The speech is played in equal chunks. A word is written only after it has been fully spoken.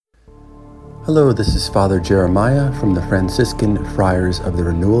Hello, this is Father Jeremiah from the Franciscan Friars of the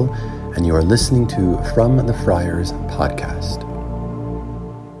Renewal, and you are listening to From the Friars podcast.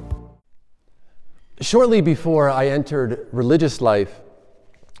 Shortly before I entered religious life,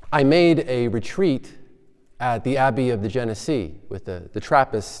 I made a retreat at the Abbey of the Genesee with the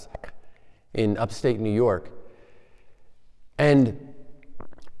Trappists in upstate New York. And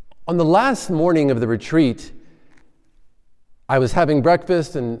on the last morning of the retreat, I was having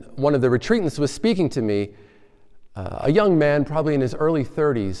breakfast and one of the retreatants was speaking to me, a young man, probably in his early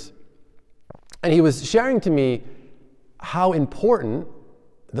 30s, and he was sharing to me how important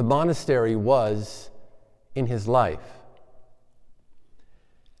the monastery was in his life.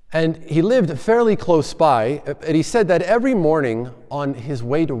 And he lived fairly close by, and he said that every morning on his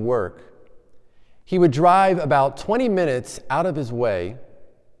way to work, he would drive about 20 minutes out of his way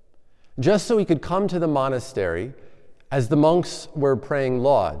just so he could come to the monastery as the monks were praying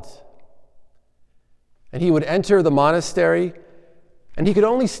lauds. And he would enter the monastery, and he could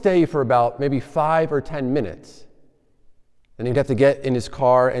only stay for about maybe 5 or 10 minutes. Then he'd have to get in his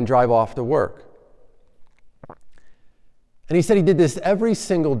car and drive off to work. And he said he did this every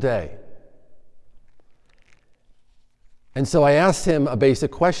single day. And so I asked him a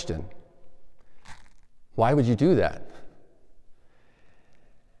basic question. Why would you do that?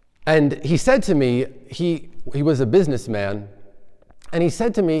 And he said to me, he was a businessman, and he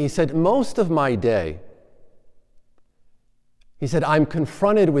said to me, most of my day, he said, I'm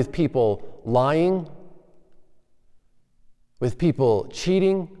confronted with people lying, with people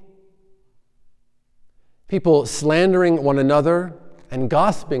cheating, people slandering one another and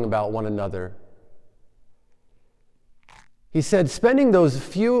gossiping about one another. He said, spending those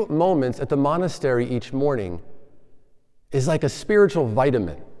few moments at the monastery each morning is like a spiritual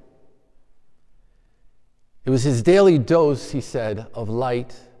vitamin. It was his daily dose, he said, of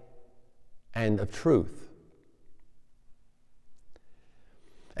light and of truth.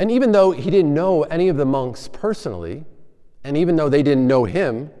 And even though he didn't know any of the monks personally, and even though they didn't know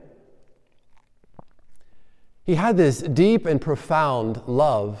him, he had this deep and profound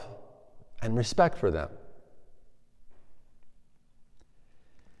love and respect for them.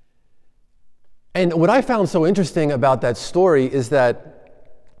 And what I found so interesting about that story is that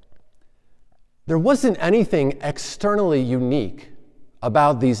there wasn't anything externally unique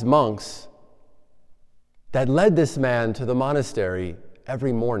about these monks that led this man to the monastery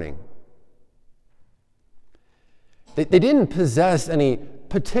every morning. They didn't possess any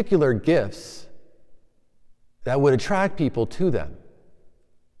particular gifts that would attract people to them.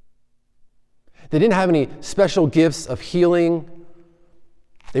 They didn't have any special gifts of healing.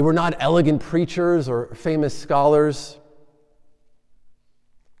 They were not elegant preachers or famous scholars.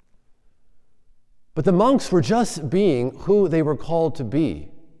 But the monks were just being who they were called to be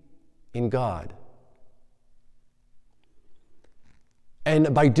in God.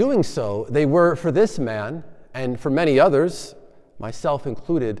 And by doing so, they were, for this man, and for many others, myself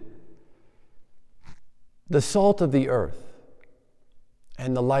included, the salt of the earth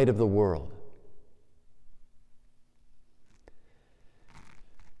and the light of the world.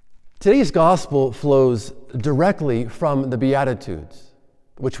 Today's gospel flows directly from the Beatitudes,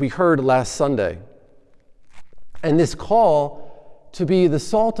 which we heard last Sunday. And this call to be the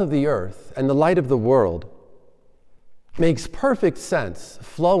salt of the earth and the light of the world makes perfect sense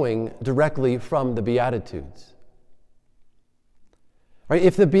flowing directly from the Beatitudes. Right?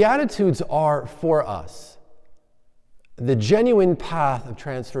 If the Beatitudes are for us the genuine path of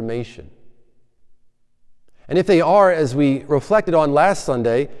transformation, and if they are, as we reflected on last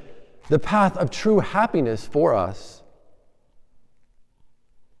Sunday, the path of true happiness for us,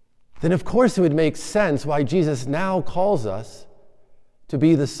 then of course it would make sense why Jesus now calls us to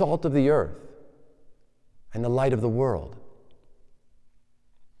be the salt of the earth and the light of the world.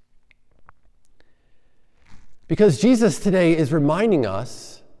 Because Jesus today is reminding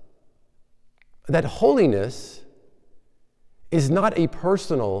us that holiness is not a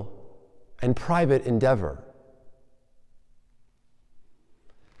personal and private endeavor.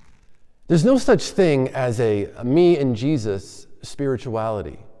 There's no such thing as a me and Jesus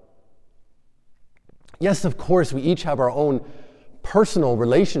spirituality. Yes, of course, we each have our own personal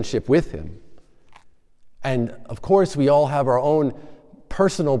relationship with him. And of course, we all have our own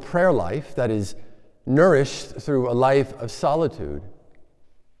personal prayer life that is nourished through a life of solitude.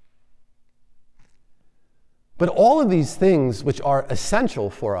 But all of these things which are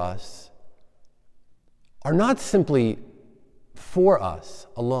essential for us are not simply for us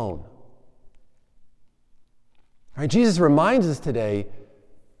alone. Right? Jesus reminds us today,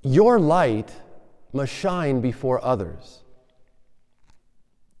 your light must shine before others.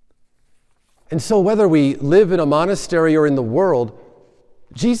 And so whether we live in a monastery or in the world,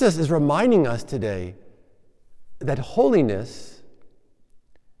 Jesus is reminding us today that holiness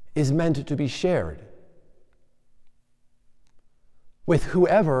is meant to be shared with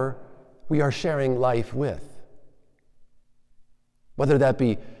whoever we are sharing life with. Whether that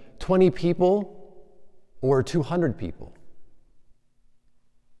be 20 people or 200 people.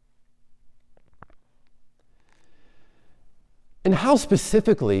 And how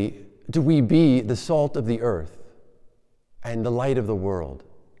specifically do we be the salt of the earth and the light of the world?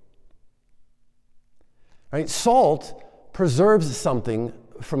 Right? Salt preserves something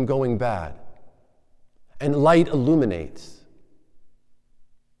from going bad, and light illuminates.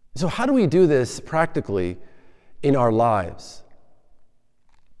 So how do we do this practically in our lives?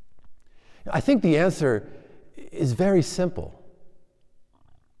 I think the answer is very simple.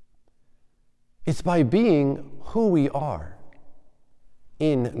 It's by being who we are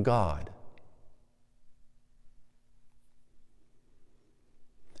in God.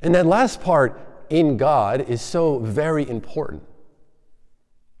 And that last part, in God, is so very important.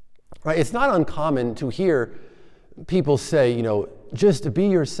 Right? It's not uncommon to hear people say, just be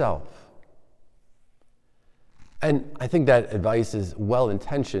yourself. And I think that advice is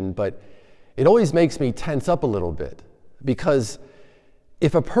well-intentioned, but it always makes me tense up a little bit, because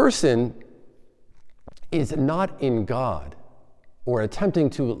if a person is not in God or attempting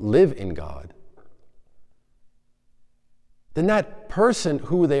to live in God, then that person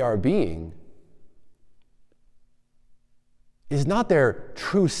who they are being is not their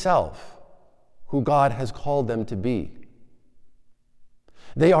true self, who God has called them to be.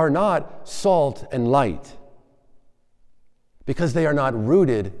 They are not salt and light because they are not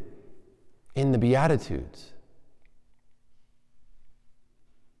rooted in the Beatitudes.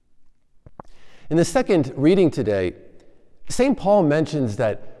 In the second reading today, St. Paul mentions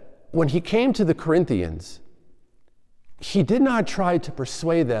that when he came to the Corinthians, he did not try to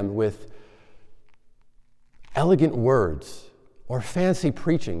persuade them with elegant words or fancy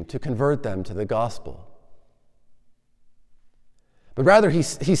preaching to convert them to the gospel. But rather, he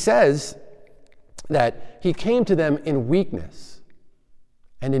says that he came to them in weakness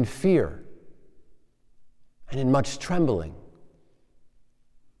and in fear and in much trembling.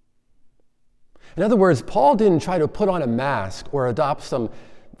 In other words, Paul didn't try to put on a mask or adopt some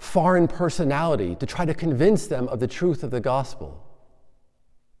foreign personality to try to convince them of the truth of the gospel.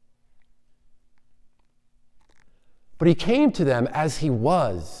 But he came to them as he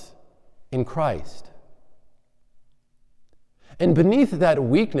was in Christ. And beneath that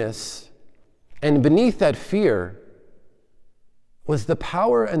weakness and beneath that fear was the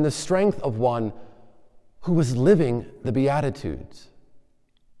power and the strength of one who was living the Beatitudes.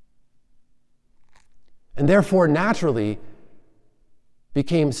 And therefore naturally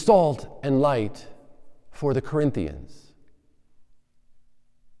became salt and light for the Corinthians.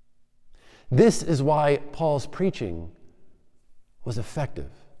 This is why Paul's preaching was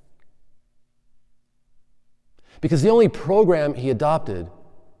effective. Because the only program he adopted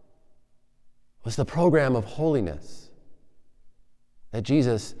was the program of holiness that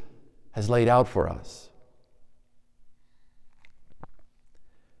Jesus has laid out for us.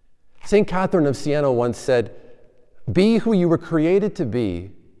 St. Catherine of Siena once said, "Be who you were created to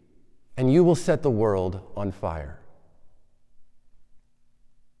be, and you will set the world on fire."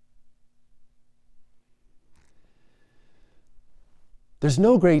 There's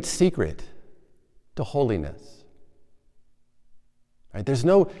no great secret to holiness. Right? There's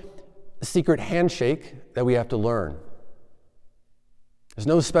no secret handshake that we have to learn. There's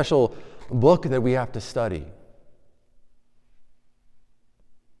no special book that we have to study.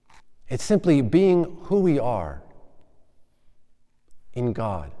 It's simply being who we are in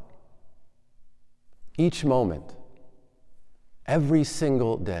God. Each moment, every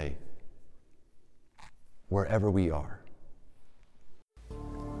single day, wherever we are.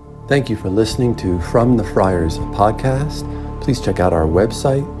 Thank you for listening to From the Friars podcast. Please check out our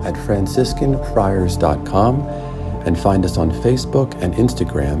website at franciscanfriars.com and find us on Facebook and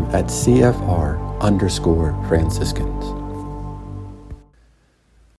Instagram at CFR_Franciscans.